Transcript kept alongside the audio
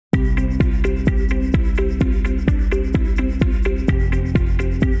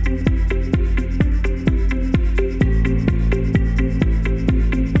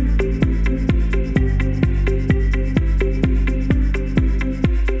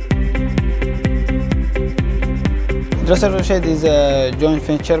Rushaid is a joint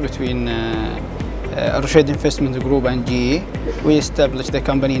venture between Rushaid Investment Group and GE. We established the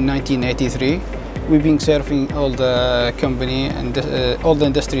company in 1983. We've been serving all the company and all the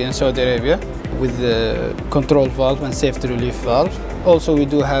industry in Saudi Arabia with the control valve and safety relief valve. Also, we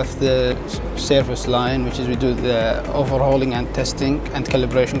do have the service line, which is we do the overhauling and testing and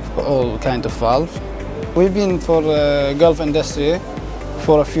calibration for all kinds of valves. We've been for Gulf industry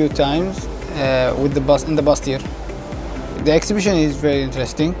for a few times in the past year. The exhibition is very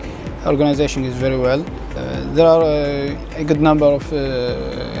interesting. Organization is very well. There are a good number of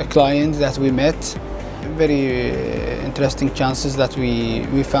clients that we met. Very interesting chances that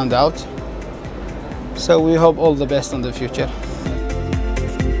we found out. So we hope all the best in the future.